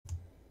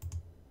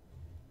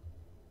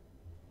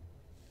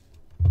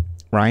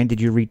Ryan,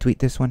 did you retweet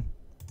this one?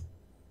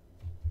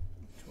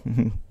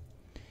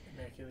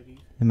 Immaculate Eve.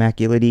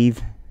 Immaculate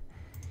Eve.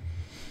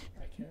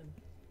 I can.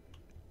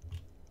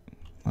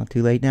 Well,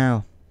 too late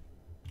now.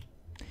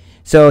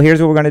 So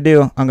here's what we're gonna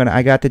do.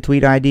 I got the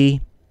tweet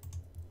ID,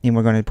 and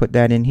we're gonna put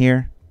that in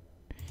here.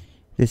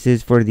 This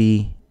is for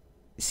the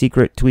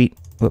secret tweet.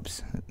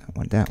 Whoops, I don't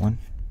want that one.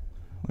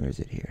 Where is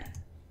it here?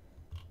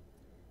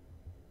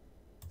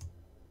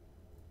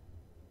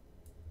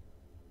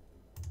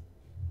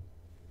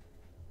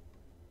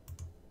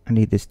 I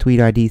need this tweet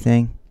ID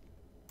thing.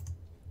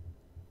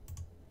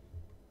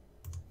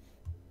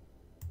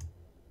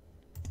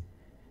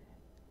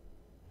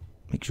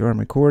 Make sure I'm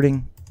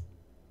recording.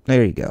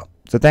 There you go.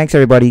 So thanks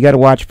everybody. You got to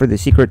watch for the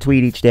secret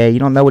tweet each day. You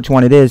don't know which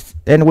one it is,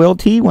 and Will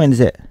T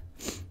wins it.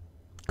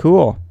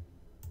 Cool.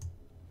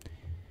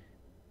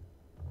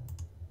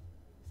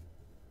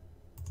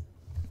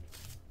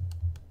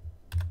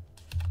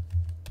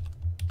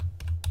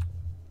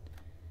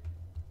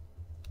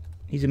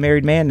 He's a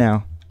married man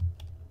now.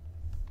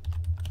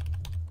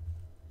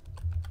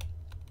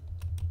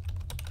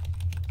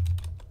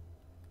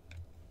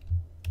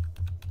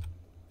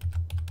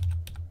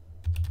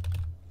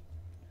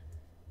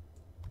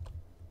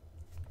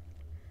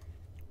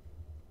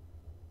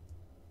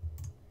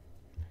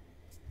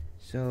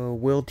 So,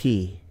 Will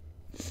T.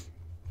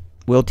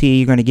 Will T,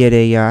 you're going to get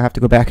a, I have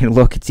to go back and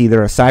look. It's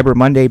either a Cyber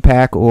Monday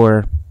pack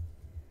or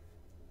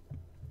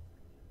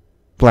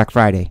Black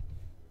Friday.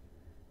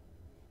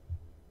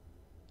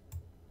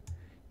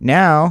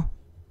 Now,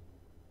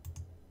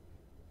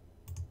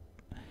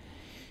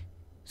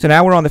 so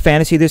now we're on the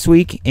fantasy this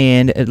week,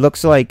 and it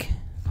looks like,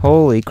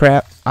 holy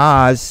crap,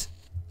 Oz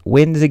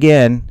wins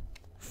again.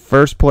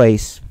 First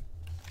place.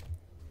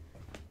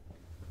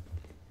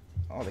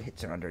 All the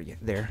hits are under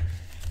there.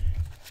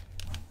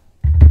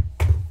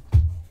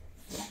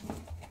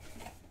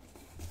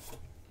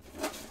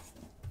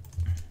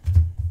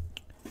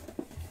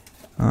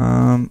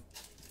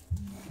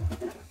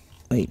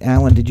 Wait,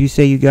 Alan, did you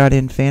say you got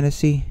in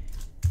fantasy?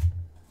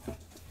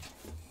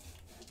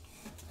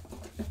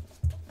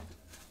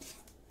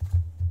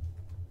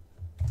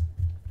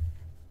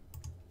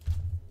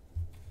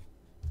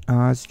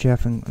 Oz,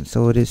 Jeff, and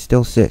so it is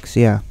still 6,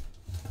 yeah.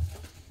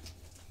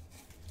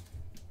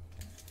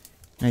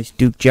 Nice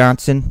Duke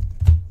Johnson.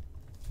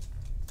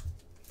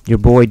 Your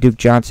boy Duke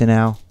Johnson,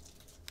 Al.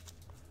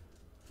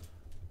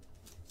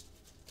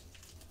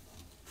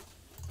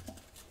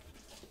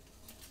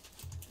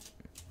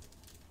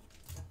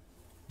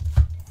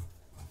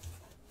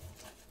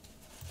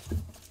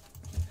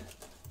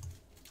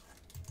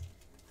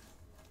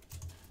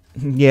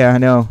 Yeah, I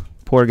know.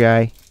 Poor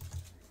guy.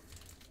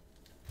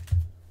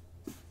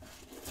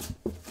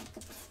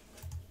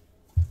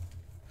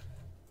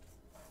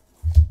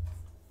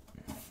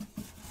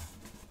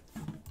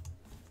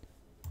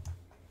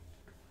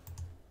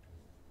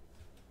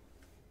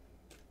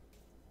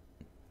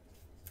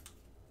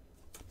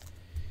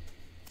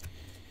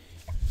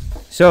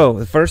 So,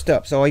 the first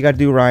up, so all you got to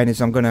do, Ryan,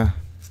 is I'm going to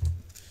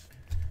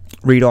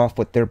read off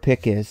what their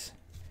pick is.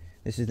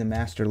 This is the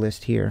master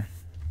list here.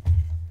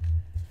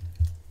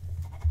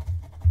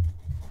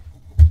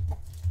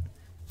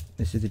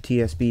 This is the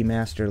TSB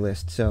master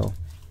list. So,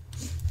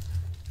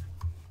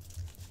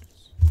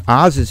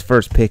 Oz's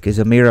first pick is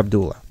Amir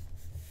Abdullah.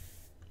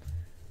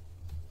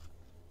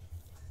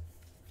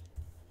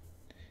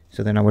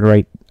 So then I would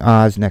write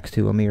Oz next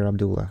to Amir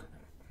Abdullah.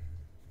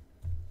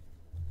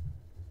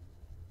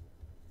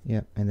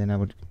 Yep, and then I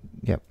would,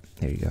 yep,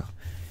 there you go.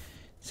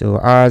 So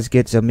Oz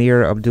gets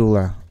Amir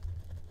Abdullah.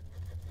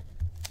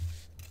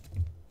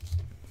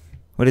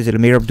 What is it,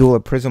 Amir Abdullah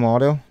Prism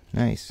Auto?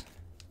 Nice.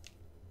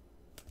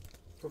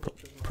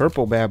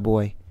 Purple bad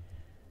boy.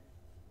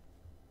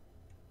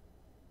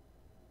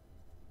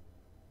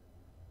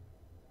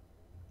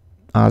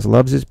 Oz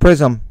loves his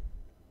Prism.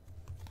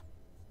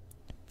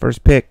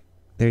 First pick.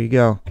 There you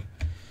go.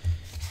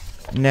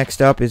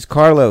 Next up is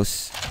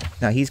Carlos.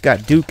 Now he's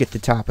got Duke at the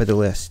top of the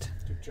list.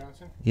 Duke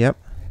Johnson? Yep.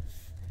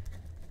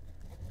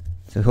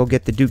 So he'll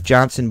get the Duke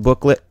Johnson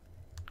booklet.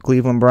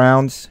 Cleveland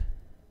Browns.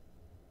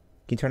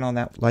 Can you turn on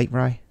that light,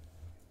 Rye?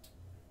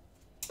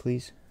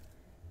 Please.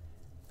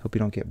 Hope you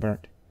don't get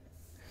burnt.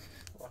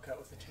 Walk out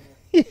with the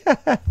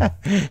channel.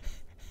 Yeah.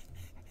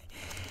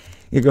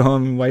 You go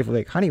home and wife will be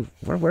like, honey,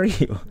 where were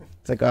you?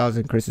 It's like, oh, I was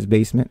in Chris's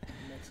basement.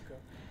 Mexico.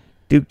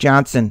 Duke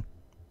Johnson.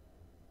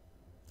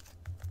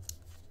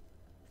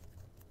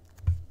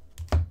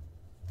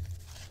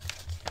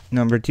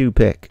 Number 2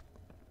 pick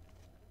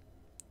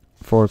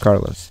for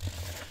Carlos.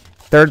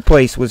 Third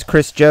place was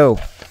Chris Joe.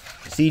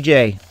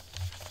 CJ.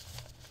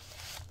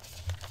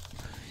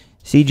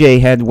 CJ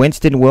had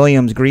Winston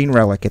Williams green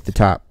relic at the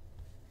top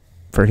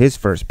for his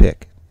first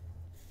pick.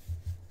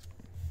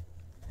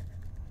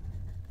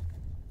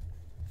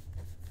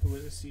 Who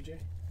was it, CJ?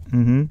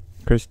 Mm-hmm.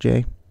 Chris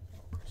J.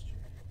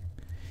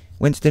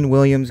 Winston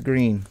Williams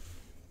green.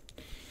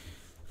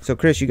 So,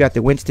 Chris, you got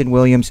the Winston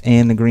Williams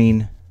and the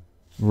green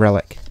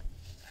relic.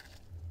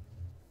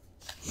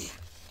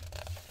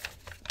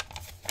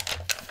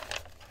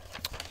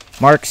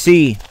 Mark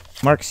C.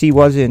 Mark C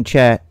was in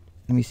chat.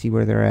 Let me see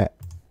where they're at.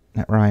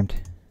 That rhymed.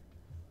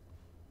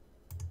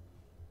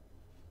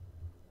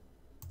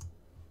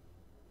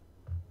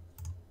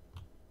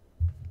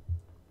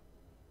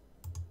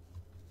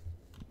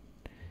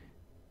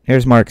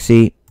 Here's Mark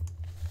C.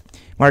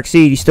 Mark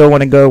C, you still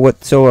want to go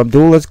with... So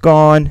Abdullah's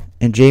gone,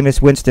 and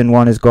Jameis Winston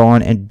one is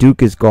gone, and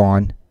Duke is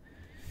gone.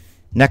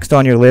 Next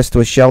on your list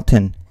was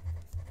Shelton.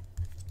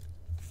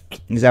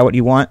 Is that what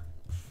you want?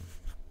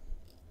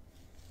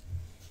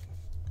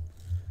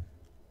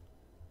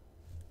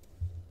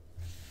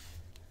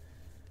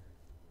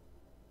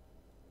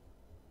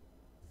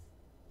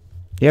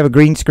 You have a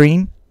green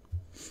screen?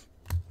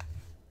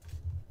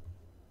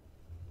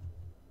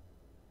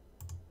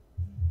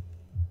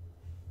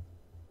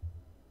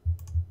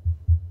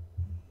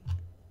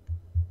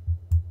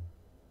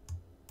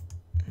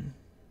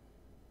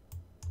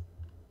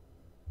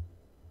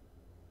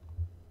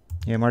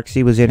 Yeah, Mark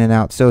C was in and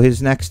out. So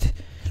his next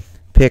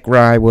pick,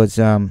 Rye, was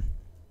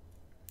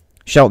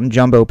Shelton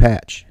Jumbo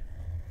Patch.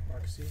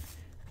 Mark C.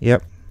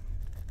 Yep.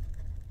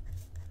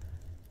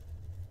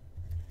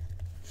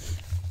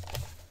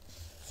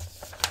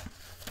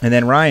 And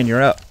then Ryan,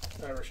 you're up.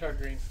 Rashad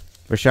Green.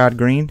 Rashad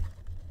Green.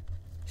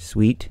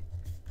 Sweet.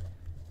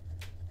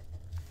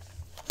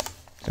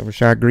 So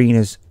Rashad Green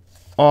is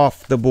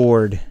off the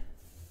board.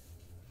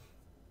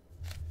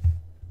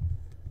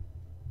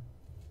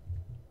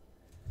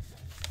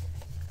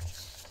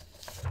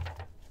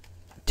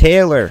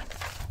 Taylor.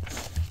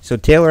 So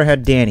Taylor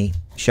had Danny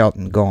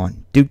Shelton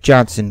gone. Duke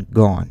Johnson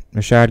gone.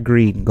 Rashad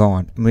Green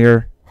gone.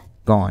 Amir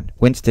gone.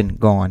 Winston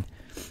gone.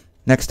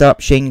 Next up,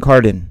 Shane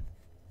Carden.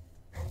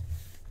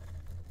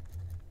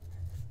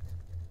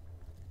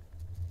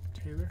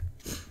 Taylor.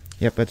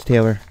 Yep, that's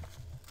Taylor.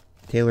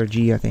 Taylor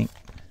G, I think.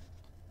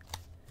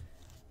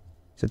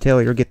 So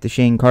Taylor, you'll get the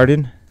Shane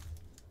Carden.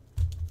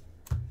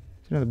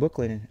 There's another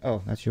booklet in.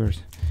 Oh, that's yours.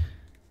 I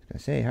was gonna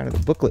say, how did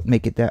the booklet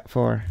make it that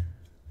far?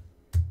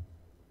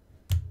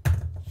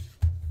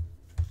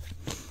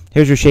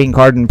 Here's your Shane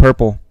Carden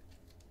purple.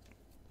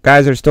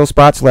 Guys, there's still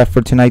spots left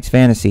for tonight's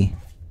fantasy.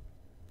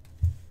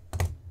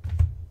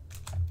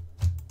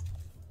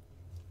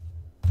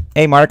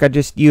 Hey, Mark,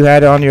 you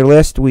had it on your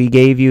list. We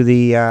gave you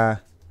the, let's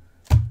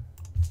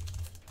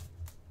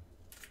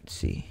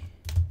see.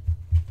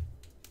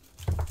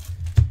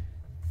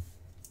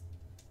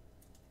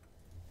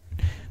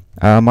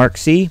 Mark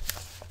C,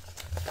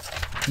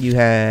 you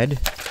had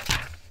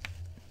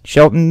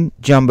Shelton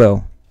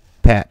Jumbo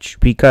Patch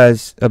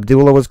because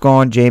Abdullah was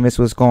gone, Jameis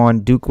was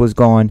gone, Duke was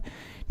gone.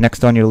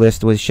 Next on your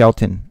list was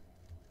Shelton.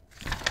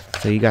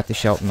 So you got the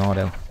Shelton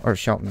auto, or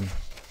Shelton.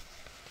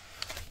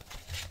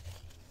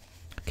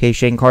 Okay,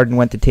 Shane Carden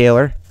went to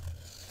Taylor.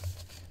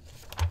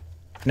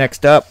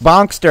 Next up,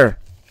 Bonkster.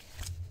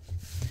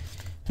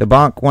 The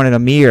Bonk wanted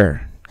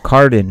Amir,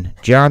 Carden,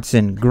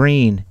 Johnson,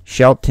 Green,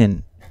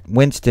 Shelton,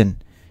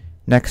 Winston.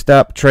 Next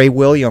up, Trey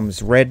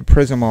Williams, red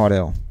Prism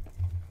auto.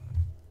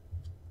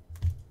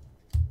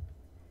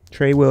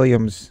 Trey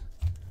Williams,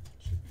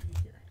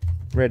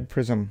 red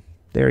Prism.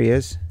 There he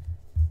is.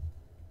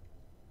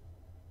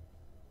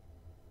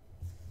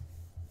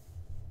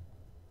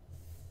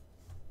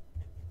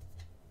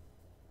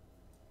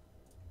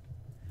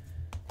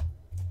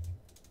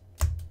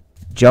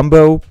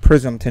 Jumbo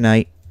Prism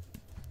tonight.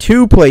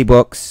 2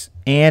 playbooks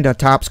and a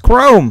Topps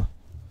Chrome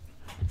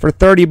for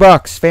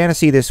 $30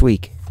 fantasy this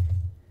week.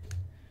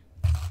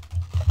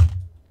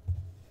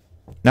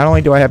 Not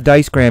only do I have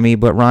Dice Grammy,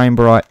 but Ryan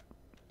brought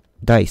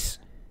dice.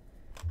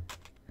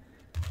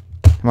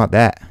 How about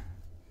that?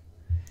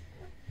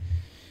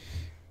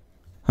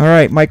 All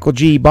right, Michael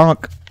G.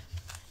 Bonk.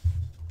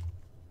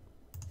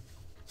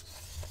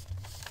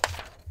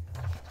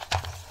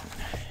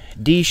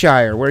 D.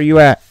 Shire, where are you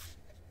at?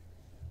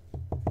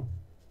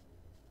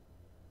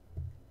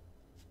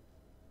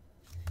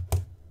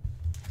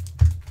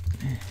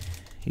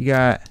 You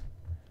got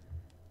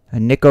a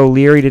Nick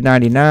O'Leary to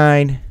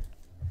 99.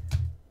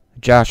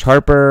 Josh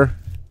Harper.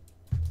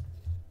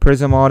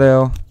 Prism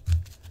auto.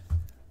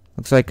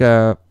 Looks like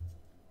a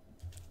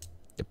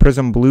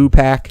Prism blue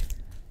pack.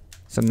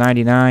 Some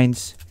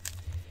 99s.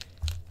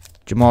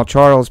 Jamal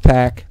Charles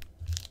pack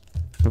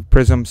of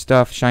Prism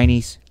stuff,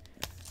 shinies.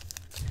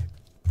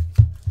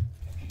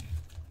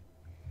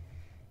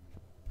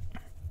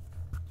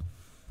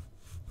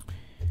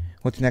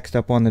 What's next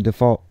up on the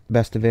default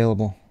best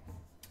available?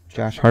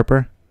 Josh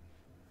Harper.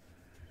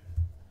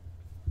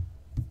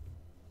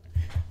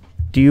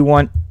 Do you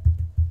want...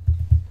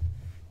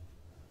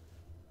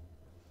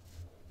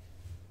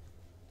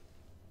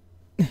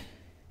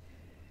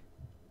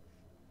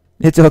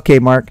 It's okay,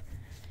 Mark.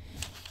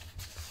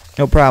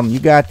 No problem. You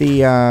got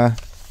the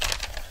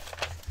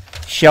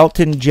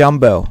Shelton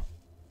Jumbo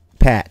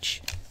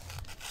patch.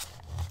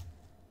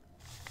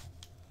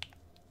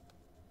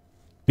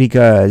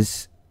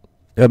 Because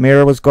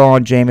Amira was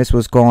gone, Jameis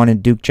was gone,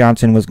 and Duke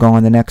Johnson was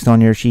gone. The next on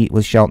your sheet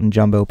was Shelton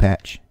Jumbo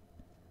patch.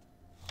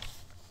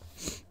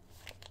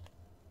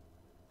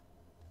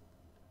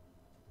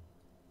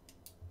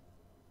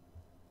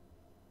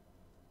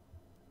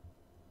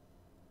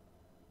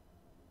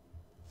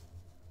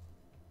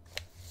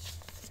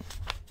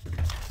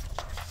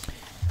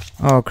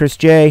 Oh, Chris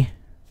J.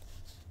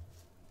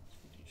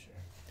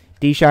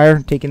 D-Shire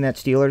taking that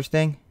Steelers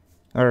thing?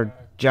 Or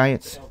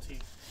Giants?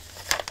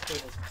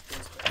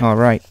 All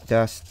right,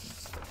 Dust.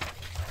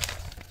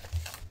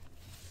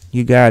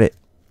 You got it.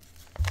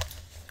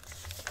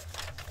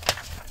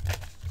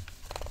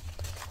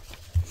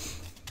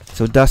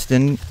 So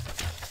Dustin,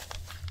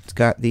 it's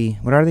got the,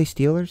 what are they,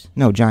 Steelers?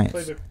 No, Giants.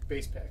 Playbook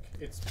base pack.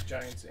 It's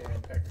Giants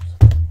and Packers.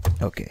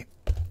 Okay.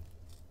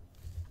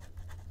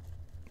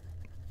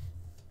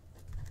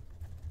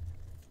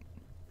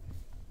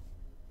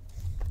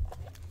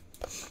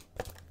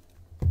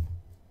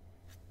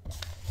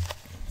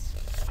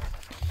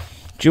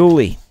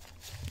 Julie,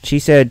 she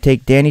said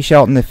take Danny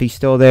Shelton if he's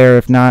still there.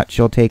 If not,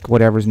 she'll take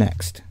whatever's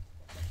next.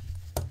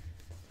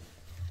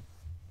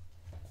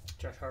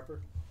 Josh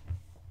Harper.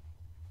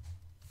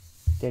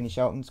 Danny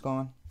Shelton's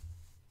gone?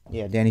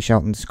 Yeah, Danny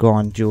Shelton's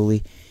gone,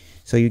 Julie.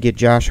 So you get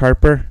Josh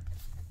Harper.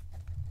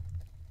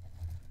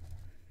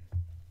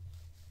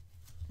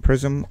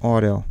 Prism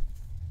Auto.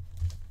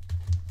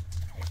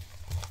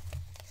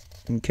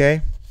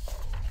 Okay.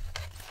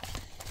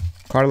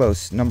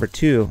 Carlos, number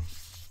 2.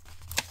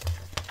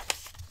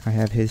 I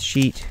have his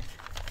sheet.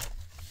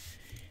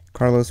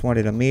 Carlos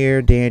wanted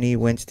Amir, Danny,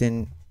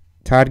 Winston,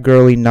 Todd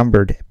Gurley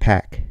numbered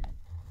pack.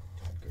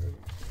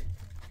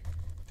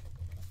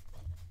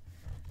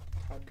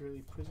 Todd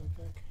Gurley Prism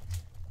pack.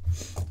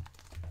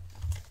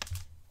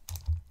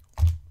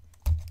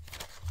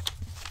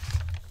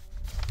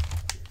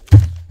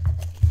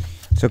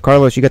 So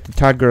Carlos, you got the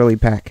Todd Gurley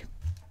pack.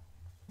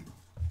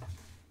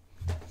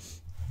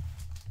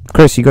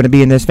 Chris, you going to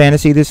be in this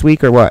fantasy this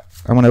week or what?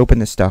 I want to open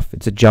this stuff.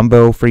 It's a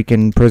jumbo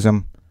freaking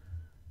Prism.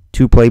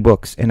 2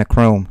 playbooks and a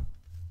Chrome.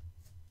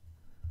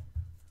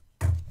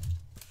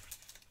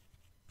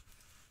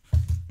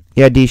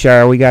 Yeah,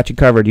 D-Shire, we got you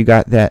covered. You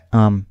got that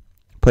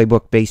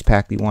playbook base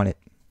pack you wanted.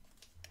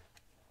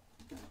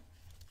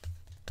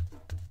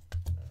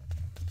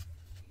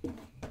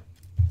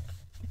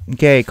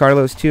 Okay,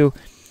 Carlos 2.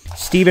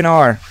 Stephen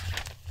R.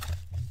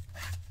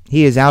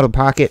 He is out of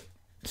pocket.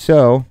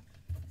 So,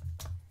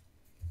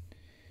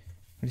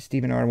 what does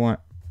Stephen R.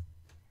 want?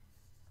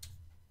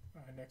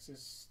 Next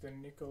is the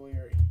Nick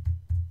O'Leary.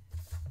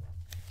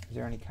 Is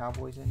there any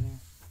Cowboys in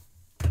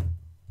there?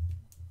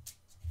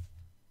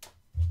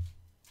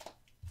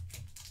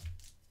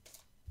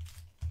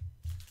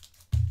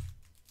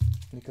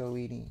 Nick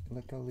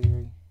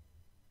O'Leary.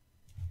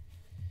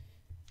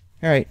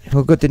 All right,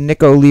 we'll go to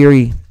Nick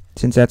O'Leary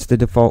since that's the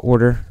default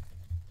order.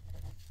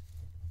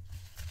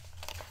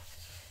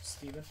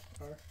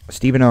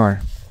 Stephen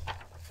R.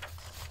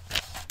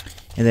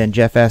 And then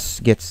Jeff S.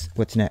 gets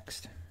what's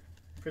next.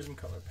 Prism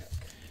Color pack.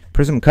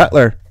 Prism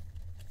Cutler.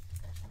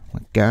 Oh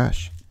my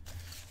gosh.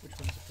 Which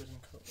one's the Prism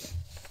Color?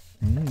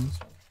 Mm. This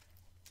one.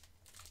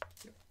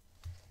 Yep.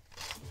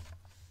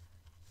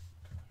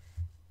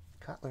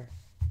 Cutler.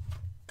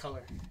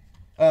 Color.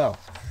 Oh.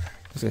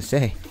 I was going to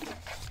say.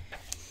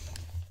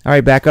 All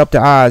right, back up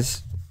to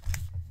Oz.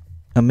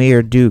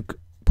 Amir, Duke.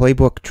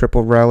 Playbook,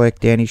 Triple Relic,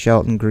 Danny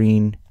Shelton,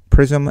 Green.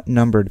 Prism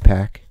numbered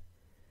pack.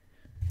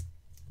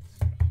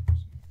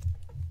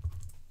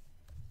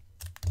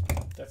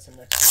 That's the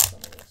next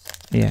one on the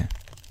list. Yeah.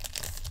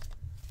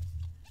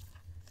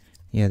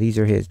 Yeah, these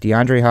are his.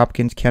 DeAndre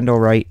Hopkins, Kendall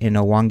Wright, and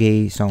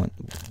Owange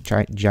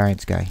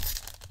Giants guy.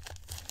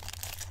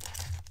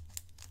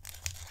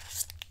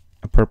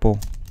 A purple.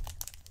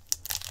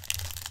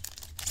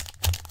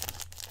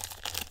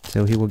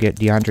 So he will get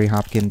DeAndre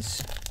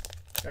Hopkins.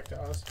 Back to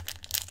Oz.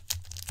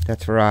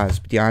 That's for Oz.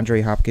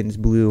 DeAndre Hopkins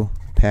blue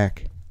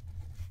pack.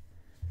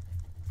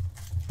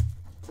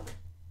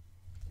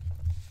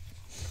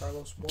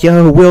 Carlos Moore.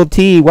 Yo, Will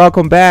T,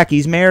 welcome back.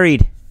 He's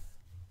married.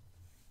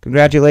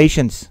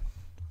 Congratulations.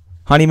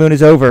 Honeymoon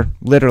is over,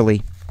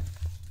 literally.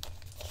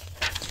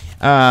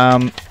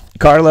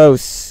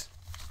 Carlos.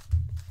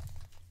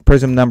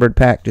 Prism numbered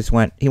pack just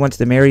went. He wants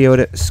the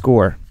Mariota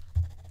score.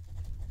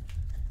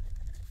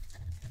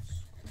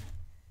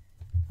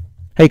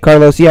 Hey,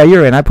 Carlos. Yeah,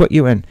 you're in. I put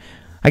you in.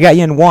 I got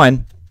you in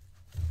 1.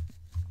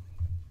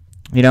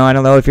 You know, I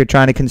don't know if you're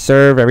trying to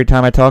conserve. Every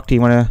time I talk to you,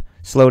 you want to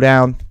slow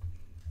down.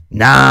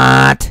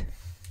 Not.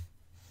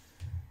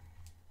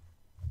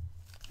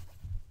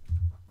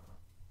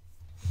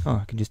 Oh,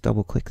 I can just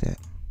double click that.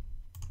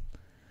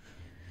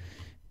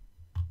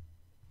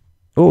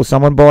 Oh,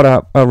 someone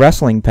bought a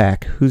wrestling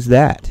pack. Who's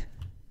that?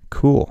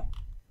 Cool.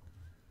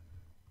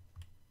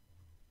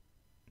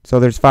 So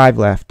there's 5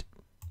 left.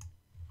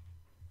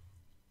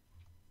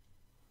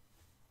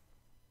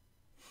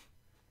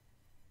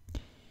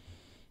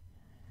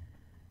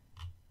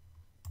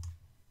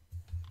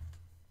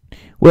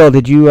 Will,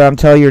 did you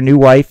tell your new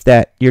wife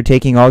that you're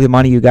taking all the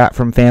money you got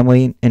from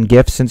family and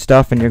gifts and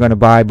stuff and you're going to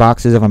buy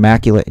boxes of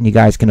Immaculate and you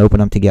guys can open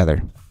them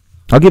together?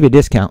 I'll give you a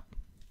discount.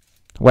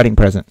 Wedding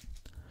present.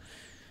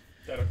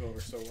 That'll go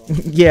over so well.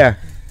 Yeah.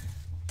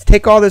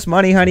 Take all this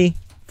money, honey.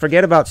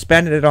 Forget about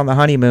spending it on the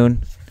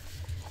honeymoon.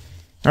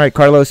 All right,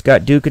 Carlos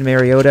got Duke and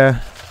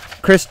Mariota.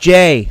 Chris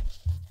J.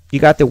 You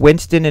got the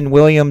Winston and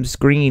Williams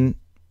green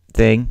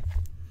thing.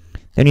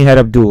 Then you had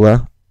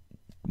Abdullah.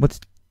 What's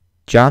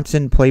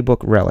Johnson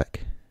Playbook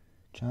Relic?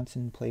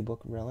 Johnson Playbook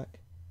Relic?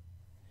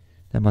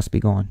 That must be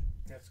gone.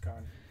 That's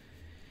gone.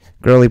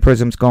 Gurley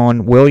Prism's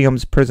gone.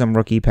 Williams Prism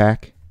Rookie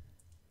Pack.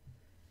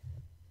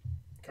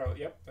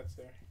 Yep, that's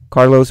there.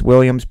 Carlos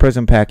Williams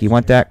Prism Pack. You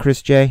want that,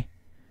 Chris J?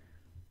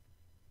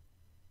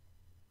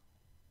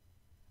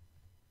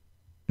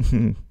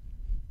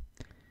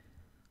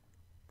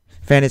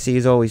 Fantasy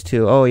is always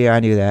 2. Oh, yeah, I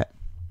knew that.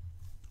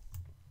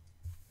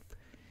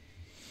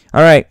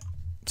 All right.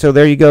 So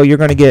there you go. You're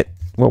going to get,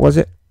 what was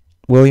it?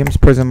 Williams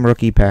Prism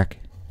Rookie Pack.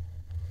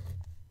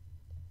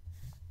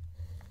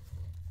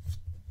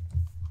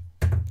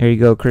 There you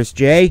go, Chris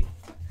J.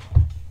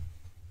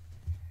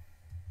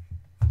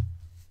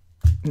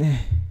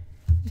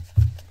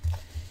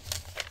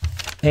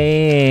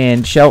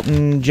 And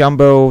Shelton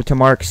Jumbo to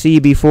Mark C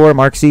before.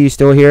 Mark C, you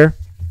still here?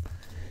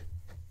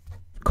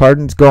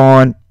 Cardin's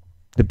gone.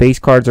 The base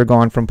cards are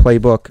gone from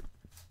Playbook.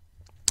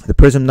 The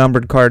Prism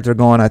numbered cards are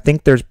gone. I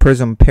think there's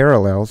Prism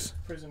parallels.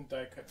 Prism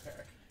die cut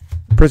pack.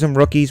 Prism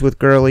rookies with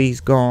Gurley's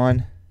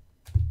gone.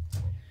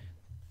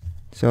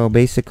 So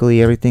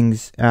basically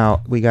everything's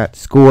out. We got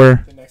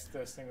score. The next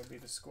best thing would be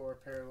the score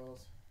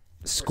parallels.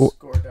 Score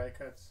die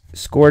cuts.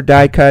 Score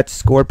die cuts,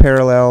 score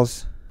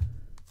parallels.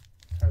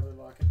 Tyler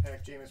Lockett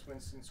pack. Jameis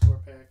Winston score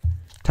pack.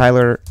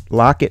 Tyler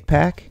Lockett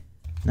pack.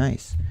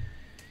 Nice.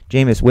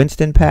 Jameis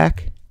Winston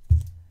pack.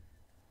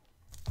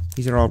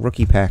 These are all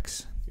rookie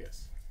packs.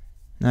 Yes.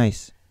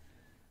 Nice.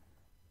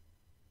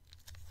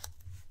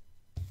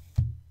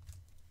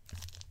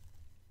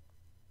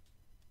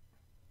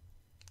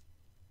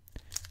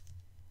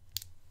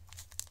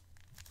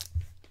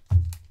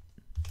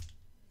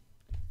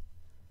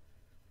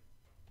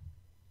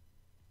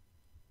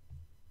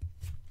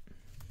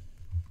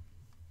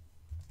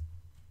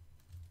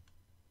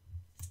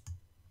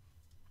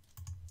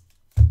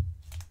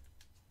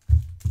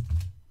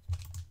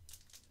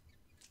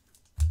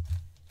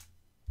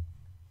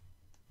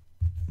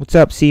 What's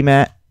up,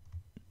 C-Matt?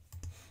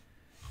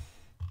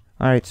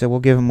 Alright, so we'll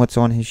give him what's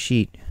on his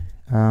sheet.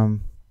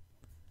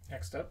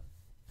 Next up.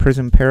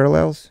 Prism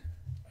parallels.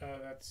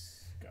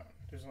 That's gone.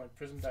 There's only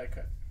Prism die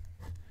cut.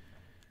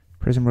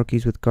 Prism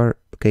rookies with guard.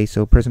 Okay,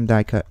 so Prism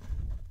die cut.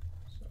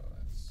 So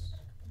that's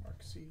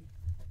Mark C.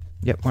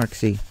 Yep, Mark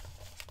C.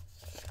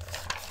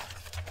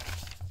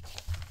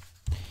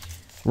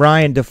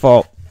 Ryan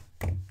Default.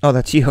 Oh,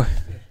 that's you.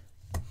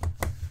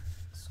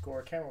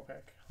 Score camo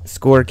pack.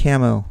 Score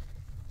camo.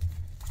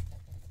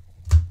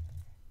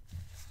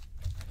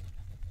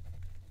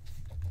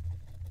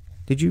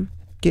 Did you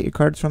get your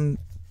cards from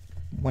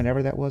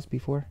whenever that was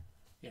before?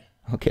 Yeah.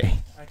 Okay.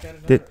 I got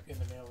another in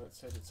the mail that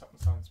said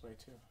something's on its way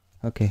too.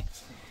 Okay.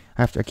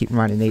 I keep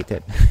reminding Nate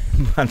that.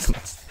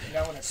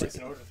 Now when I place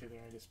an order through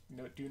there, I just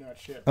do not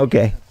ship.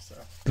 Okay. So,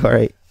 All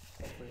right.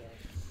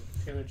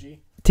 Taylor G.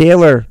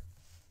 Taylor.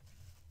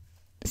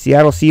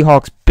 Seattle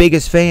Seahawks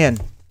biggest fan.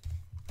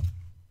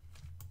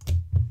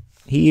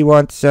 He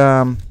wants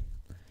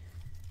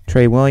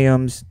Trey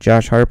Williams,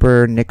 Josh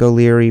Harper, Nick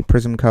O'Leary,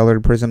 Prism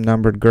colored, Prism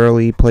numbered,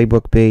 Gurley,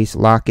 Playbook base,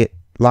 Lockett.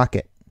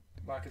 Lockett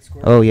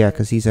score. Oh yeah,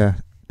 because he's a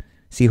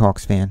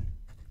Seahawks fan,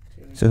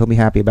 so he'll be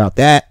happy about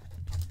that.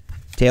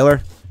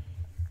 Taylor,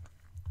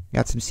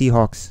 got some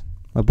Seahawks.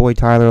 My boy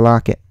Tyler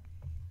Lockett.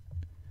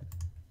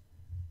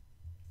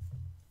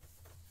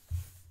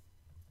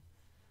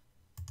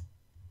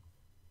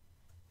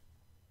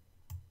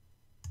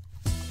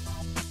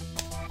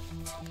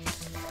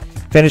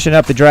 Finishing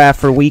up the draft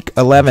for Week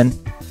 11.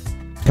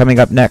 Coming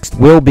up next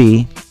will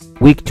be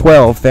Week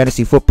 12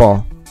 Fantasy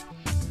Football.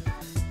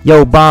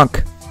 Yo,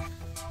 Bonk.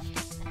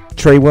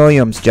 Trey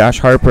Williams, Josh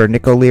Harper,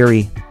 Nick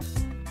O'Leary.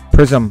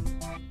 Prism.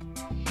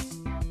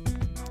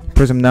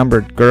 Prism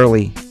numbered,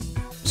 Gurley.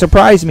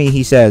 Surprise me,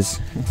 he says.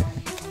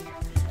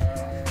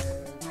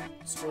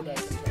 Score die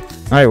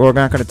cut. Alright, we're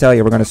not going to tell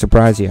you. We're going to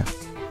surprise you.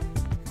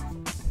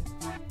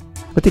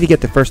 What did he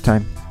get the first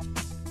time?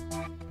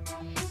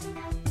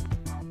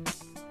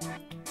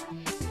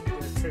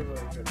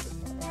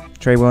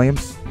 Trey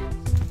Williams.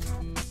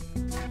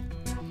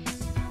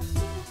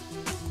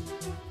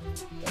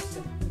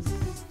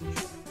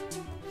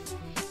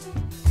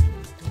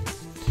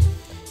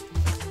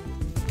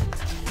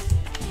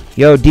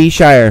 Yo, D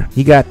Shire,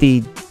 you got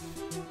the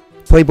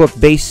Playbook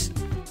base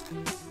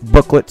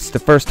booklets the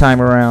first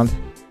time around.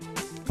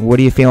 What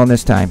are you feeling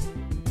this time?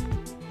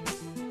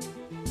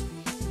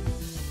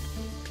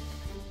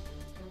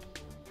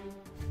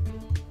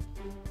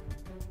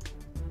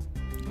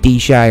 D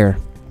Shire.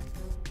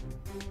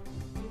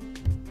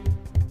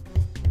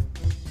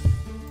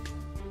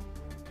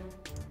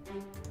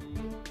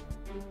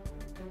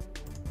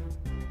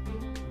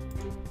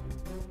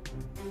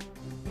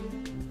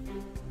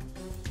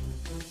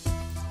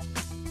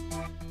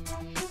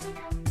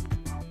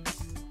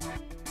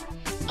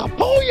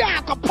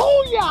 Kapooyah!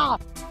 Kapooyah!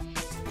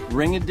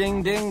 Ring a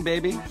ding ding,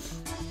 baby.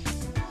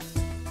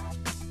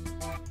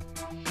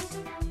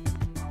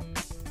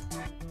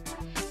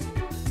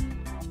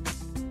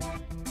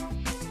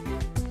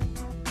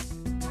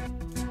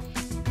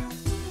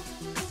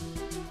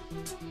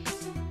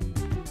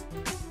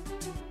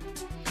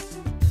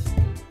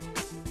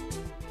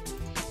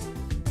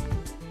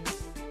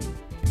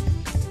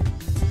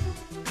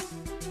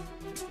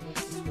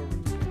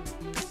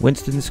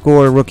 Winston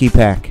score rookie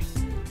pack.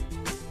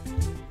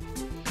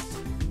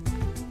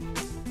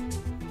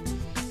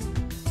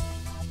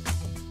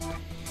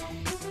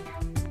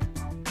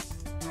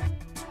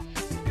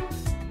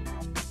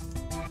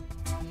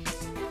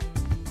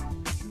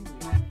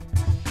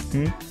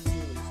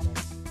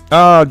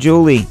 Oh,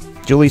 Julie.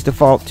 Julie's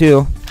default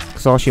too,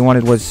 because all she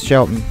wanted was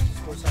Shelton.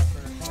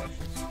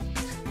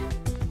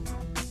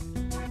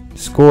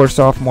 Score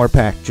sophomore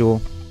pack,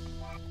 Jewel.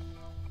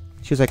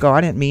 She was like, "Oh,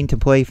 I didn't mean to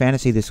play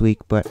fantasy this week,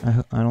 but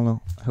I don't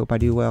know. I hope I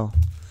do well."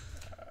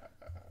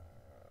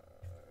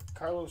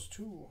 Carlos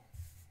 2.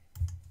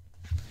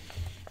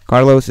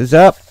 Carlos is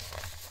up.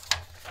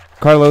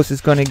 Carlos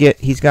is going to get...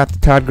 He's got the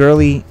Todd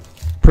Gurley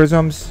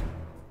prisms.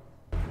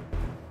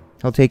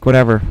 He'll take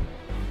whatever.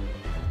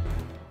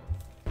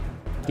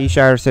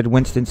 D-Shire said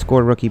Winston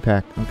score rookie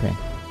pack. Okay.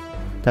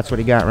 That's what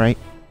he got, right?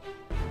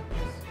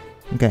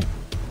 Okay.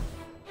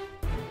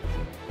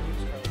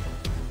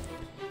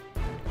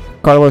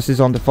 Carlos is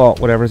on default,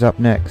 whatever's up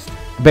next.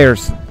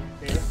 Bears.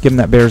 Give him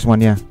that Bears one,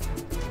 yeah.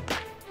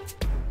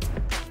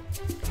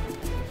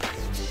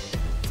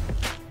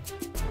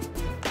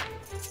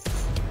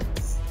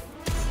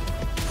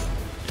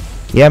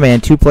 Yeah,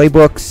 man. 2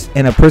 playbooks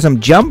and a Prism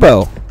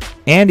Jumbo.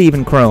 And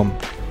even Chrome.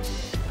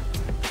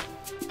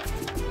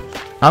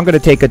 I'm going to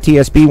take a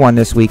TSB one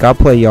this week. I'll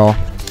play y'all.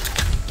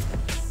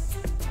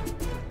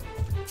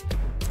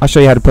 I'll show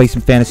you how to play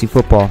some fantasy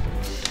football.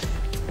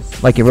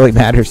 Like it really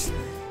matters.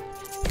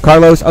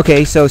 Carlos,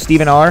 okay, so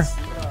Stephen R.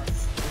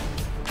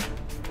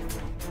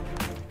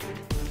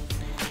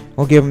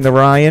 We'll give him the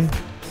Ryan.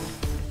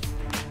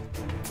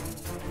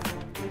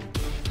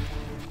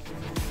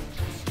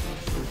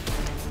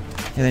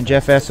 And then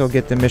Jeff S. will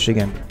get the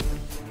Michigan.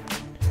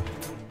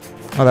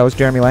 Oh, that was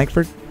Jeremy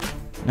Langford?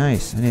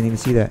 Nice, I didn't even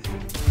see that.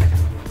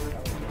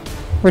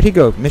 Where'd he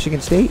go? Michigan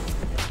State?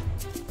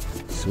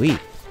 Sweet.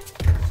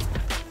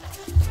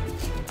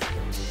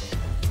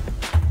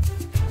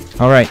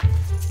 Alright.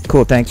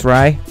 Cool, thanks,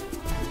 Rye.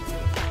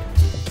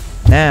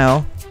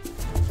 Now,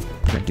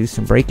 I'm gonna do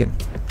some breaking.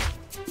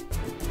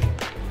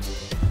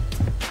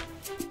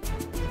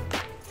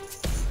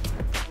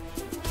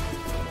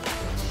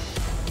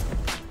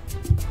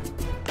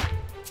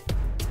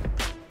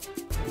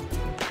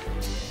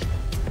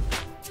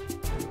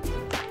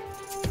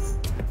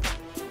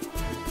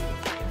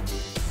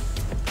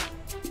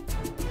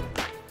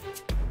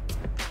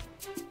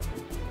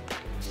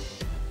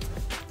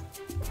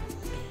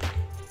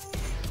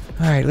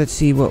 Alright, let's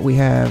see what we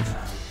have.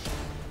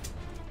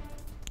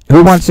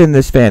 Who wants in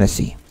this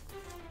fantasy?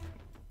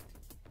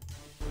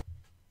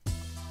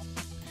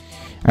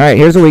 Alright,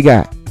 here's what we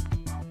got.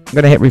 I'm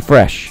going to hit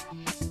refresh.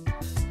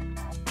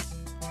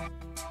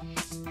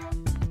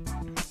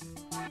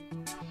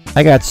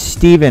 I got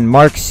Steven,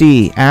 Mark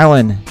C,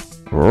 Alan,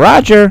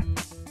 Roger,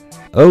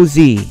 OZ,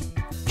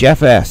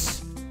 Jeff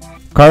S,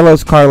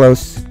 Carlos,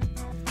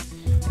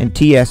 and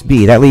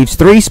TSB. That leaves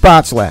 3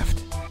 spots left.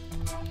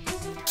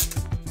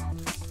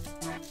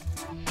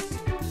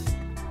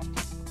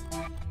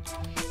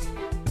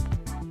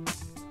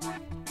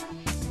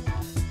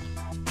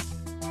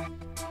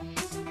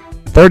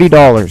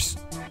 $30.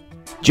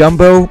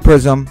 Jumbo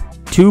Prism,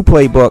 2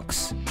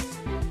 playbooks,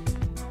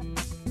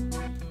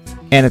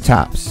 and a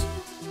Topps.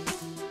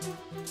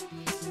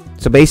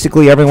 So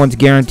basically everyone's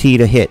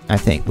guaranteed a hit, I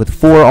think. With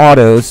 4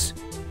 autos,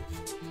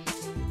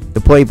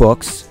 the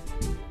playbooks,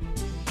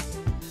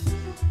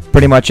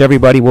 pretty much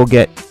everybody will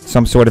get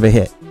some sort of a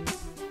hit.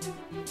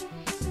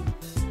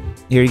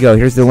 Here you go.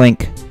 Here's the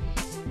link.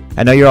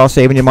 I know you're all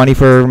saving your money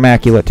for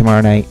Immaculate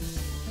tomorrow night.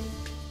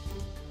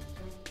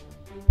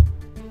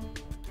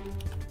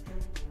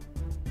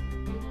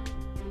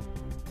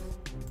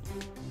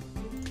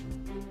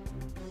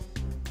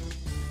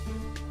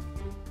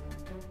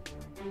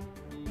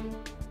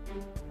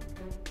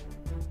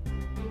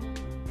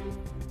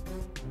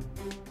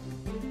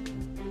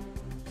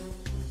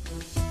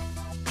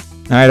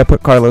 Alright, I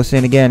put Carlos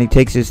in again. He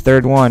takes his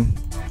 3rd one.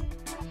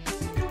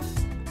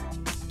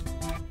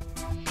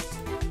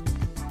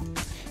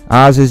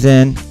 Oz is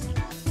in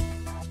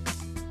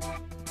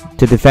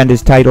to defend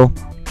his title.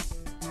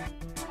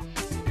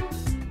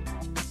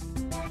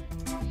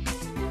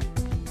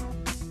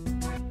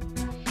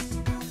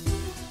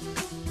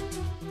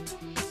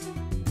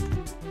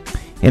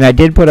 And I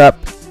did put up,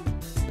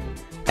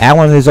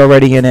 Alan is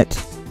already in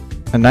it,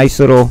 a nice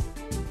little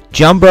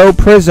Jumbo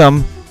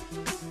Prism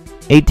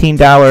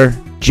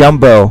 $18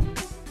 Jumbo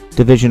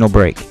divisional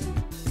break.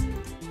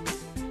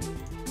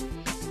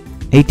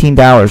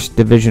 $18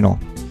 divisional.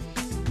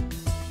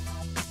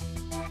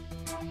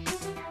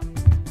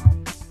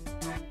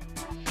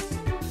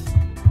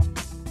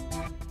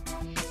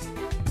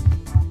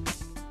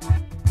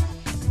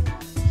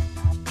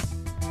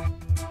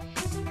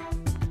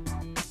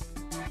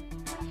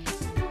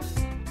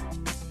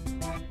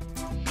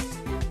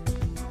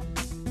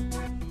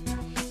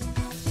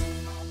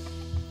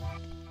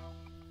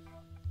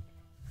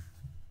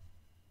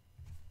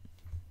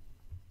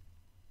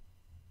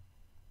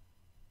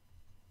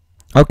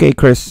 Okay,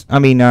 Chris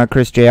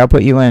J, I'll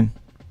put you in.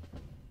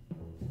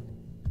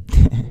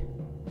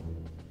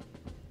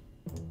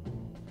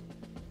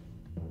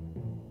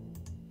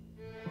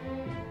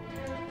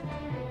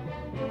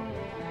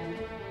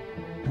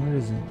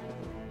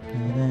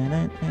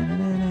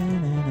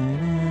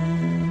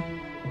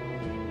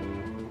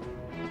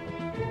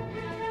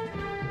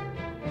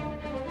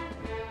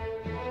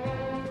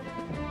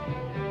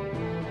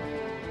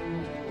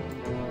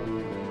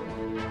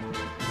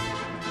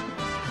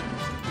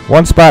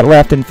 One spot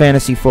left in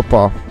fantasy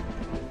football.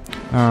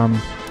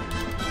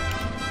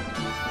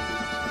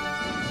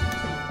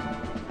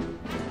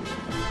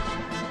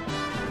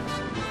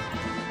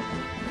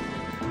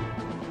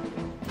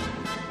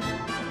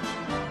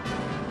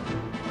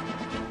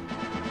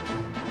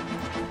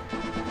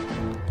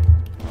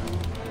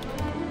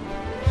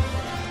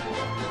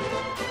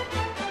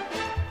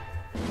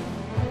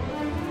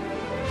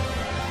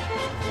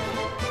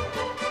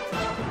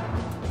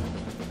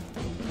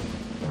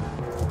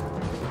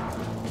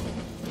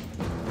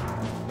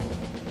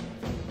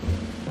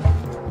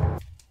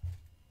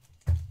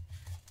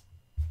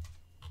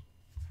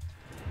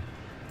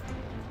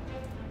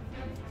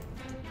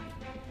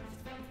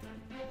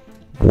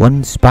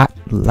 One spot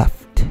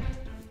left.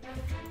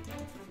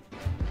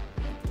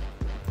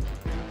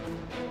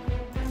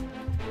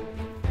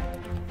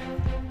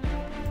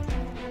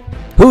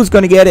 Who's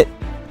gonna get it?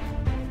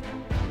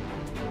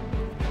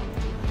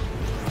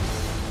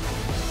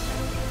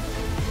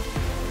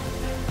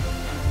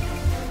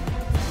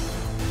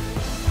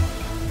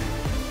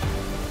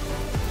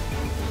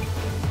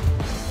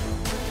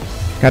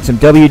 Got some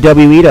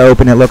WWE to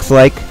open, it looks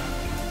like.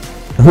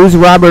 Who's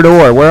Robert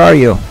Orr? Where are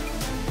you?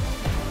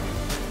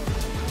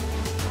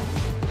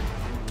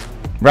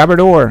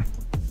 Robert Orr.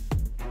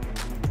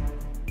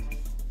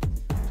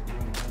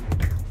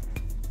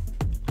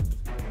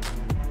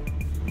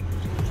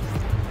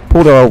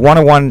 Pulled a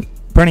 101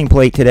 printing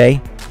plate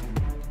today.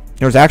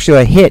 There was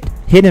actually a hit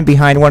hidden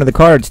behind one of the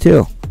cards,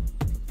 too.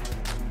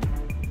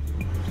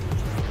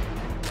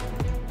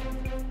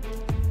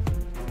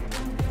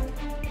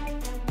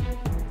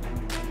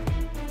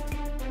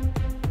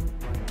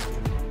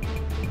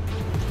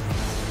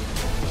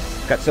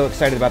 Got so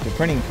excited about the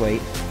printing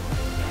plate.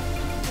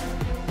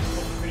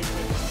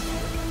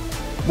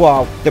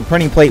 Well, the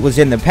printing plate was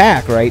in the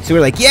pack, right? So we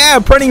were like, yeah,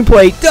 printing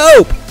plate,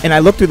 dope! And I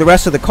looked through the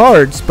rest of the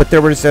cards, but there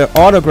was an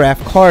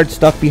autograph card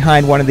stuck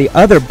behind one of the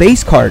other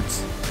base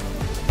cards.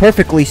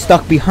 Perfectly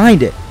stuck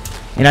behind it.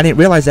 And I didn't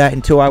realize that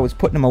until I was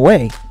putting them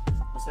away.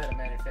 Was that a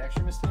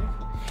manufacturer mistake?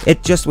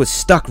 It just was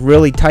stuck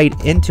really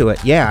tight into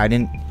it. Yeah, I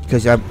didn't,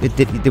 because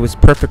it was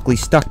perfectly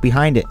stuck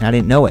behind it, and I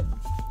didn't know it.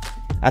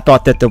 I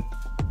thought that the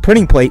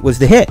printing plate was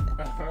the hit.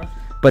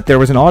 But there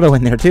was an auto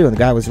in there, too, and the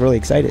guy was really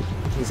excited.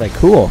 He's like,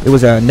 cool. It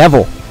was a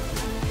Neville.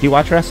 Do you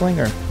watch wrestling,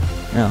 or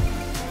no?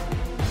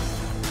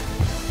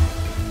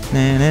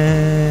 Na,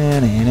 na,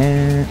 na,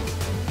 na.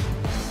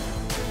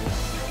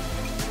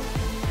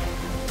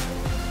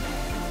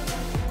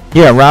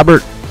 Yeah,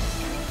 Robert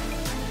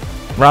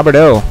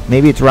O.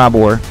 Maybe it's Rob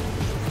Orr.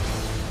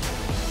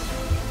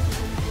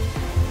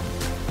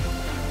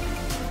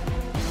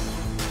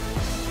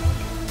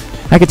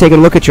 I could take a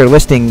look at your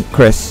listing,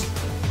 Chris.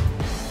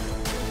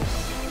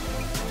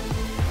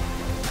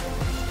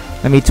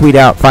 Let me tweet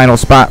out final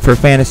spot for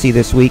fantasy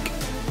this week.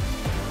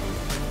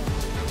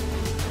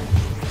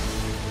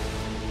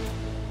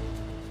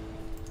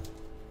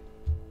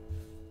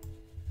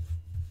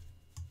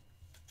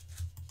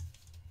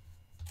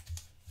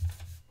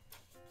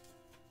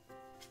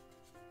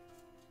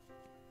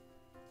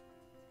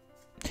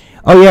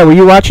 Oh yeah, were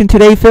you watching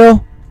today,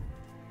 Phil?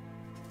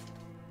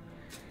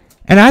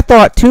 And I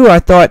thought too,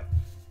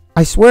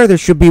 I swear there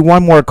should be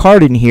one more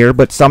card in here,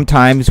 but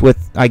sometimes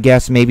with, I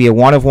guess, maybe a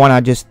one of one, I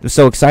just was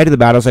so excited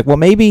about it. I was like, well,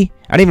 maybe,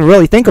 I didn't even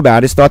really think about it.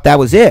 I just thought that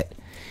was it.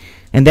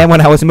 And then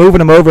when I was moving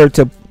them over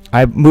to,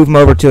 I moved them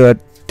over to a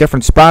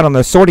different spot on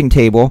the sorting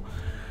table.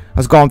 I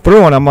was going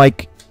through and I'm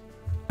like,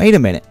 wait a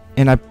minute.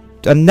 And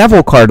a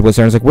Neville card was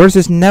there. I was like, where's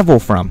this Neville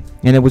from?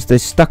 And it was the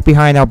stuck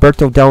behind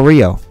Alberto Del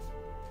Rio.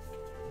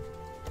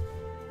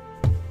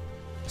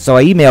 So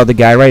I emailed the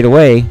guy right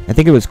away. I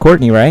think it was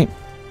Courtney, right?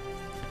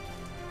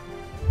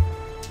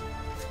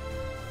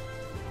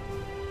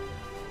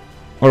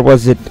 Or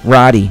was it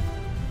Roddy?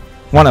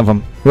 One of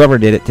them. Whoever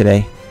did it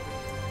today.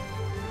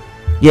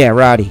 Yeah,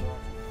 Roddy.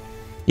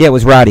 Yeah, it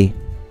was Roddy.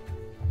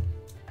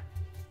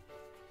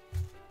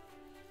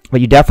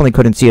 But you definitely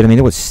couldn't see it. I mean,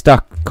 it was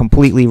stuck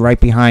completely right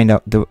behind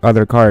the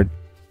other card.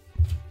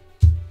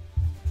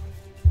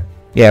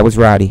 Yeah, it was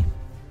Roddy.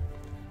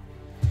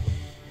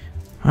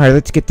 Alright,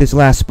 let's get this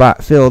last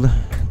spot filled,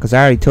 because I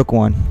already took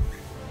one.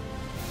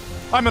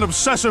 I'm an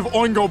obsessive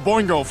Oingo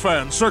Boingo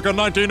fan, circa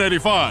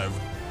 1985.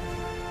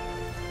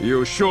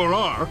 You sure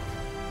are.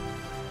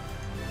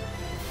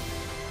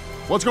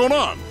 What's going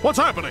on? What's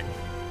happening?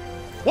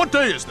 What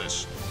day is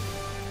this?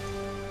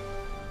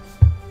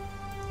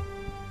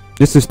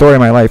 This is the story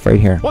of my life right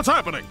here. What's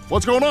happening?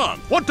 What's going on?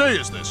 What day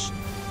is this?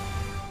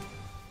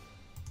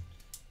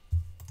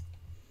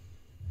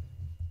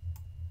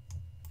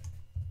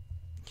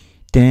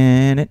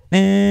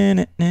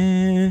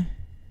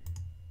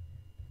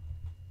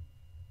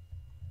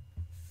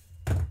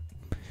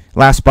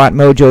 Last spot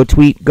mojo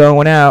tweet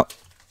going out.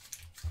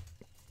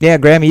 Yeah,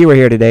 Grammy, you were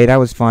here today. That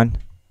was fun.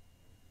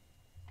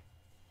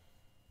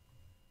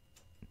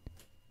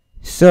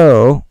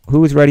 So,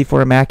 who's ready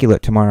for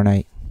Immaculate tomorrow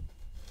night?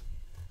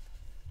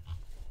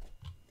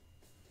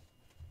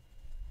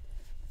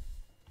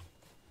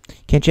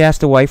 Can't you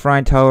ask the wife,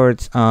 Ryan, tell her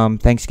it's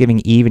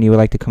Thanksgiving Eve and you would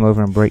like to come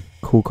over and break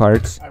cool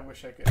cards? I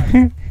wish I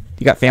could.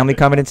 You got family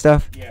coming and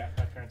stuff? Yeah,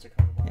 my parents are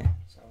coming tomorrow,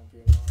 so I'll be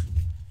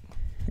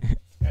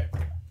alone.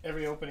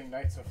 Every opening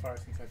night so far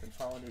since I've been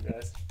following you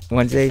guys.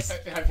 Wednesdays.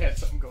 I've had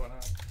something going on.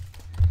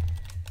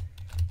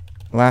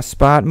 Last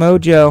spot,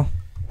 Mojo.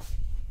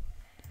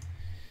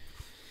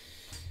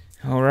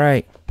 All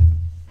right.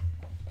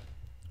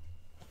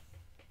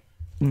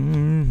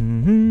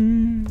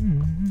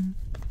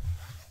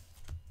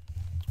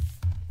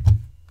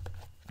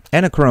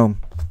 Enochrome.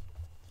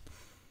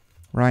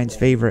 Ryan's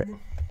favorite.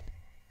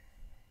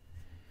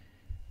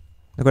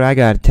 Look what I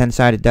got, a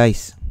 10-sided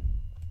dice.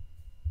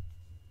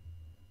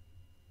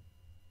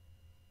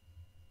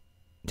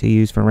 To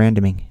use for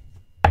randoming.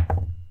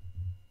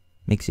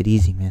 Makes it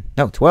easy, man.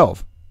 No,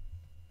 12.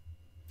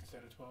 Is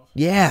that a 12?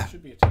 Yeah.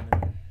 Should be a 10 in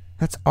there.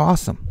 That's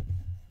awesome.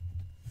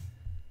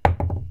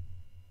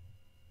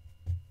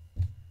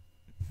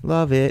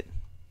 Love it.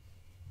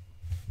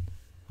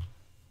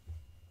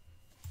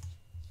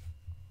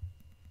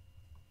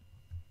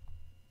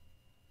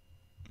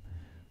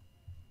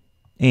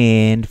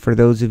 And for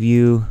those of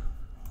you,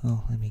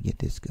 oh, let me get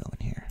this going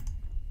here.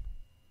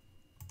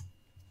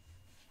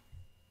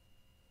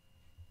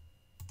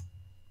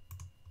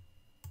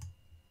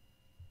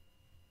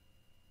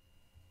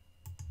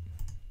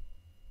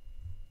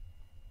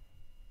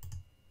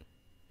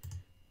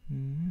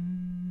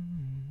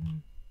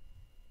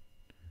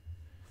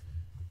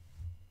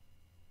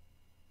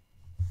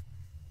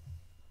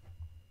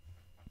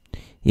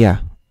 Yeah.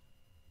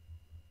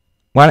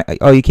 Why?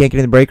 Oh, you can't get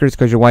in the breakers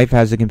because your wife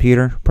has a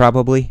computer,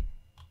 probably.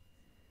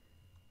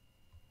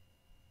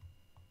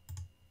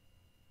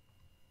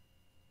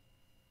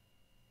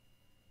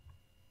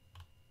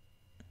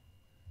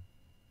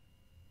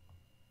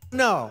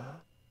 No.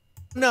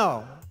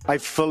 No. I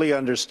fully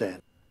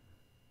understand.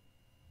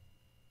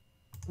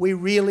 We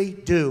really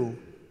do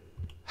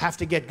have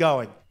to get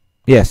going.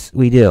 Yes,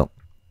 we do.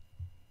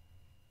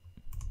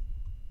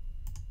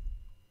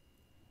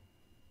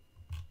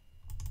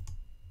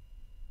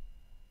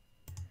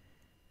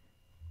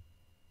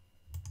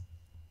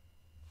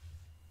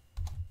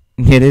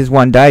 It is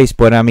one dice,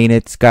 but I mean,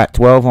 it's got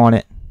 12 on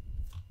it.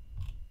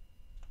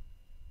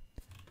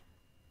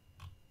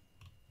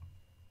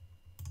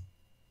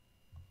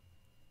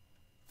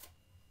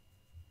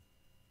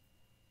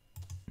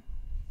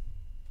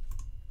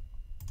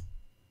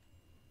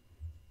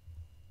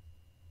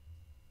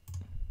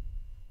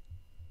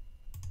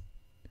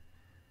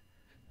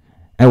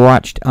 I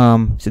watched,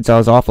 since I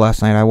was off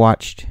last night, I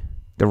watched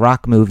the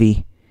Rock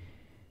movie.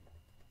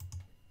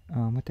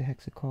 What the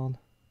heck's it called?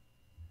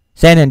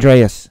 San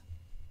Andreas.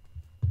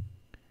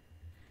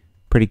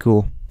 Pretty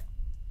cool.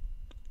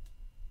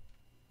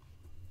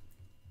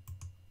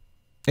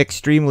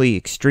 Extremely,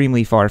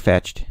 extremely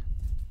far-fetched.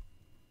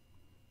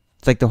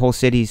 It's like the whole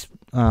city's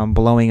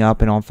blowing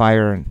up and on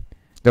fire, and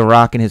The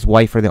Rock and his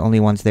wife are the only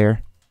ones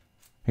there.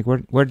 Like,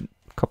 where'd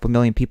a couple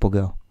million people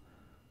go?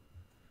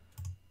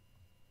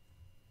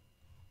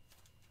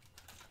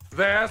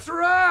 That's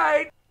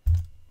right!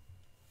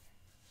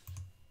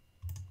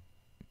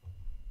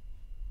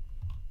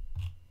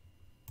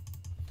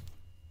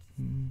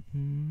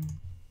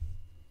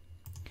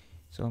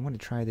 So I'm going to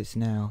try this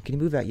now. Can you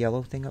move that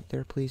yellow thing up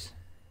there, please?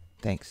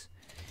 Thanks.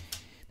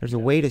 There's a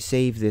way to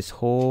save this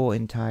whole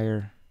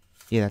entire...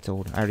 Yeah, that's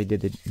old. I already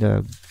did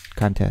the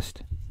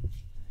contest.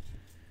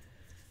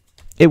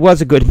 It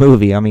was a good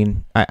movie. I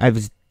mean, I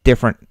was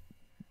different.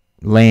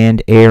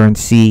 Land, air, and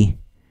sea.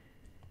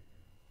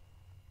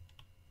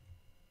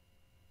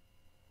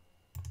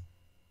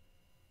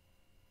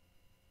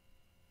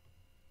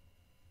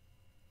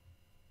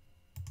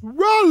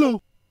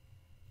 Rollo!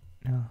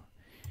 No.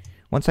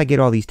 Once I get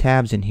all these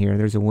tabs in here,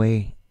 there's a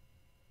way.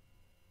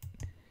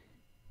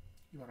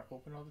 You want to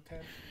open all the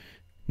tabs?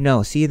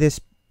 No, see this?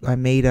 I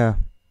made a...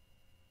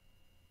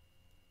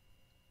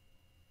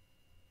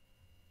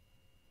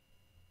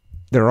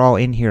 They're all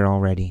in here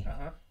already.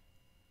 Uh-huh.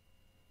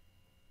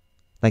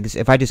 Like,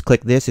 if I just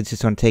click this, it's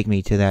just going to take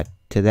me to that.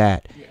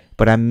 Yeah.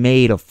 But I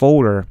made a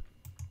folder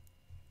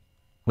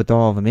with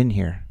all of them in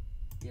here.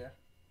 Yeah.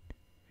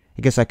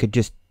 I guess I could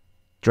just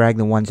drag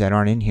the ones that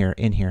aren't in here.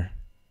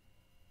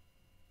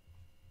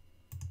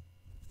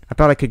 I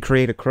thought I could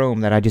create a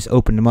Chrome that I just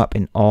opened them up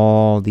and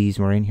all these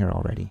were in here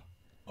already.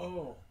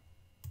 Oh,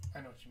 I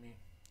know what you mean.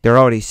 They're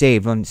already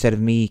saved instead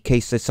of me.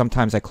 Case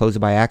sometimes I close it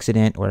by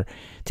accident, or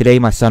today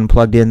my son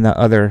plugged in the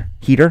other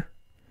heater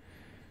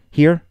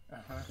here,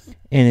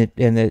 and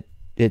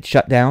it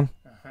shut down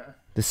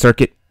the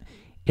circuit,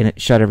 and it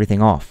shut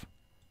everything off.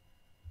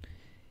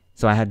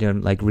 So I had to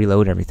like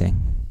reload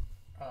everything,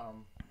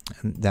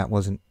 and that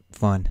wasn't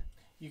fun.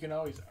 You can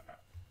always...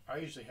 I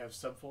usually have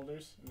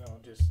subfolders, and I'll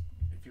just...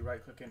 If you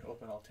right-click and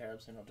open all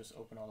tabs, and I'll just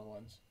open all the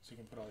ones. So you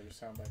can put all your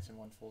sound bites in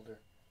one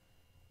folder.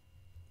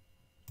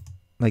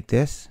 Like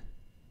this?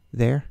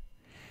 There?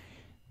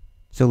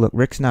 So look,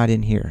 Rick's not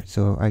in here,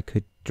 so I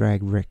could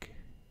drag Rick.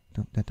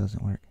 No, that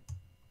doesn't work.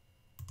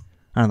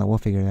 I don't know, we'll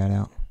figure that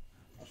out.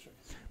 I'll show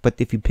you. But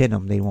if you pin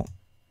them, they won't.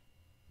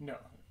 No.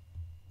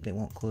 they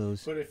won't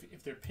close. But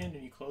if they're pinned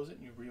and you close it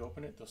and you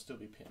reopen it, they'll still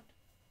be pinned.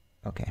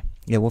 Okay.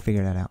 Yeah, we'll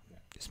figure that out.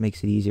 Just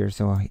makes it easier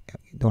so I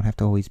don't have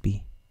to always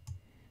be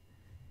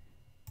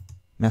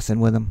messing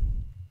with them.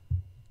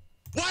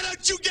 Why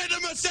don't you get a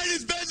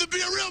Mercedes-Benz to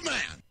be a real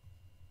man?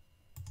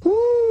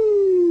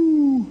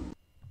 Woo!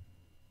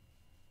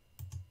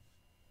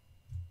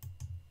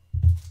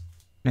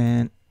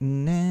 And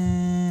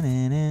na,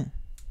 na, na.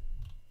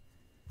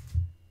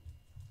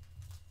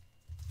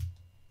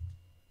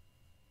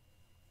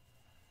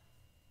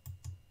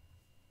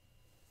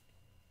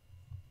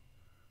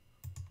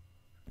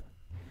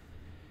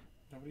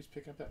 Nobody's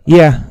picking up that.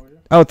 Yeah.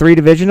 Oh, 3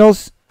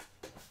 divisionals?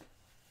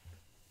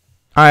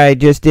 I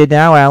just did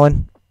now,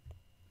 Alan.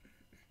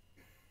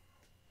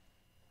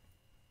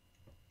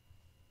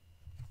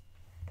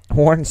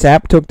 Warren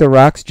Sapp took the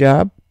Rock's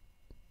job.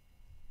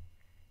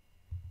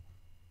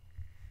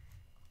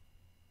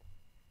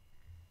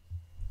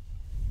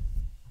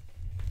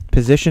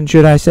 Position,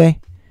 should I say?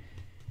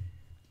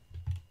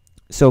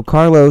 So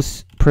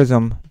Carlos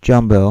Prism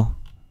Jumbo.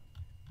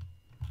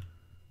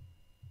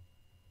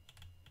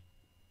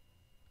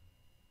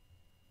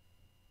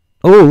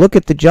 Oh, look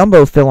at the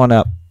Jumbo filling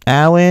up.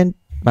 Alan,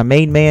 my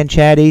main man,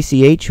 Chad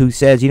ACH, who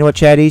says, you know what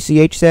Chad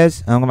ACH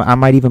says? I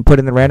might even put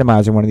in the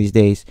randomizer one of these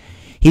days.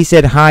 He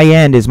said, high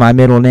end is my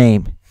middle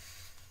name.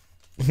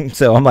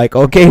 So I'm like,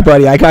 okay,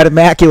 buddy, I got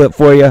Immaculate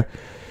for you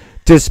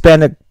to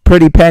spend a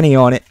pretty penny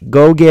on it.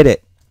 Go get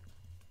it.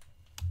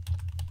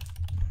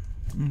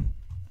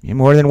 You're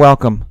more than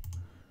welcome.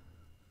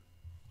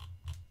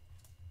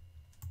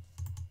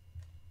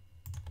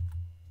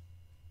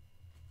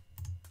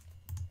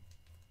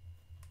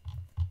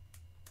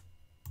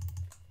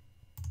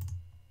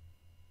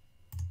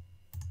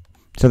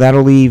 So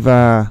that'll leave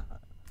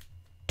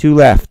 2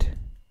 left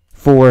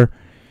for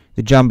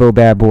the Jumbo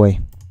bad boy.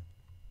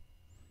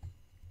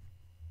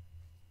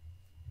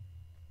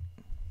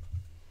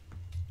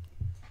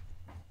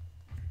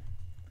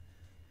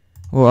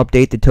 We'll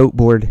update the tote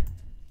board.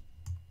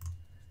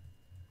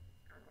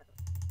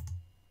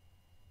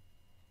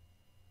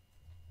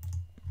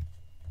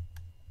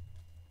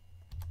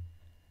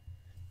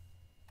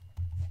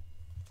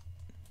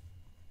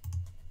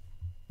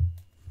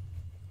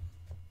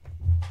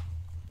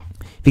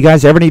 If you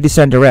guys ever need to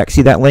send direct,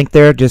 see that link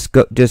there? Just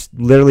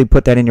literally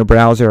put that in your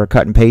browser or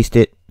cut and paste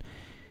it.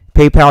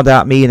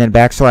 PayPal.me and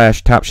then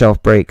 / Top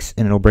Shelf Breaks,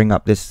 and it'll bring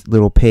up this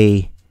little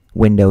pay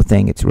window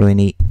thing. It's really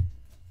neat.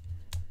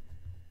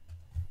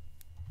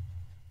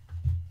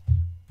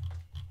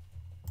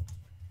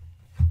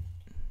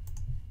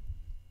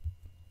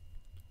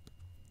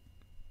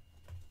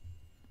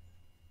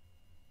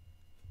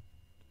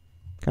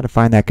 Gotta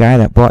find that guy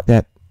that bought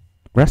that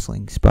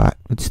wrestling spot.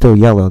 It's still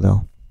yellow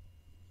though.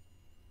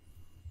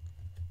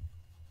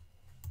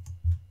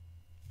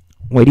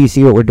 Wait do you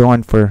see what we're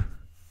doing for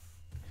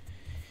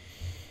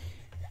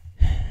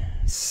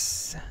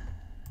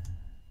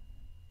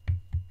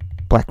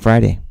Black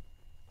Friday?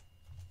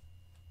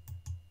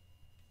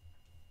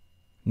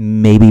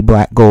 Maybe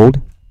black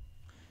gold.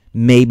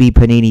 Maybe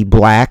Panini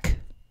black.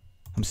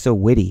 I'm so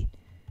witty.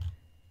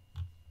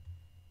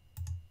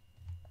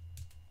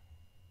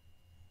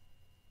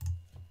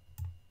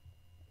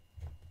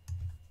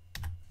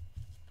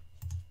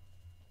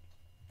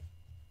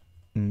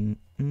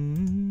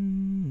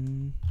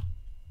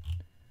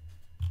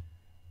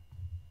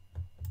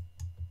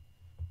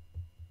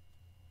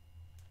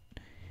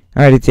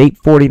 All right, it's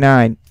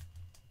 8:49.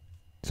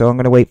 So I'm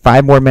going to wait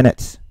 5 more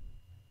minutes.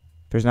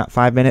 If there's not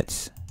 5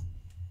 minutes,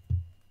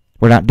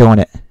 we're not doing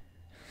it.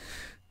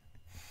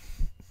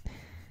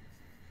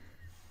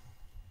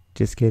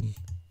 Just kidding.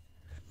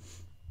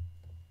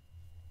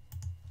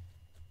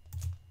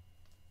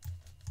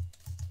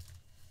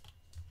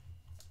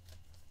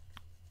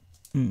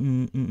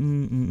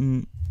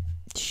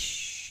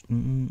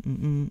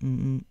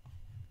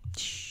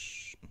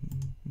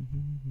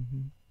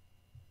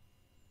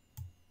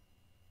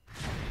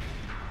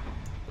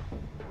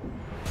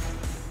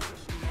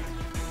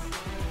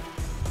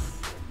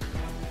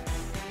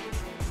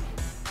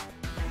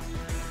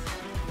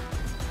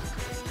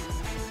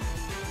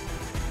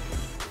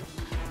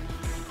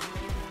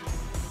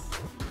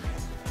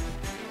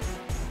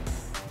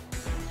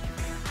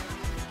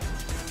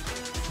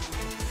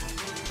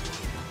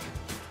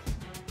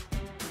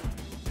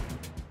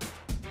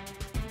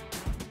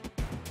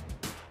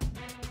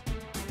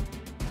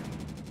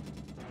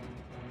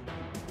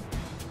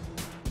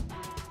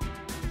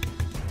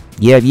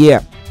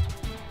 Yeah.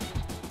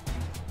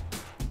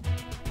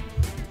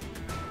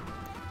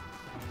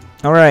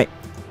 All right.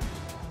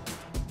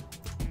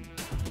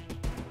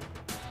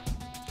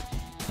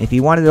 If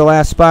you wanted the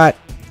last spot,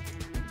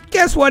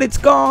 guess what? It's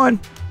gone.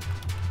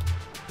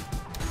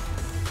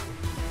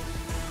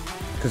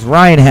 Because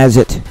Ryan has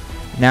it.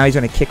 Now he's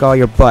going to kick all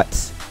your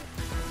butts.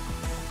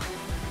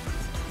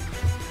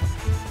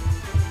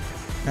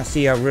 Now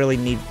see, I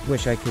really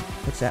wish I could,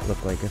 what's that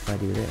look like if I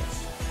do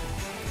this?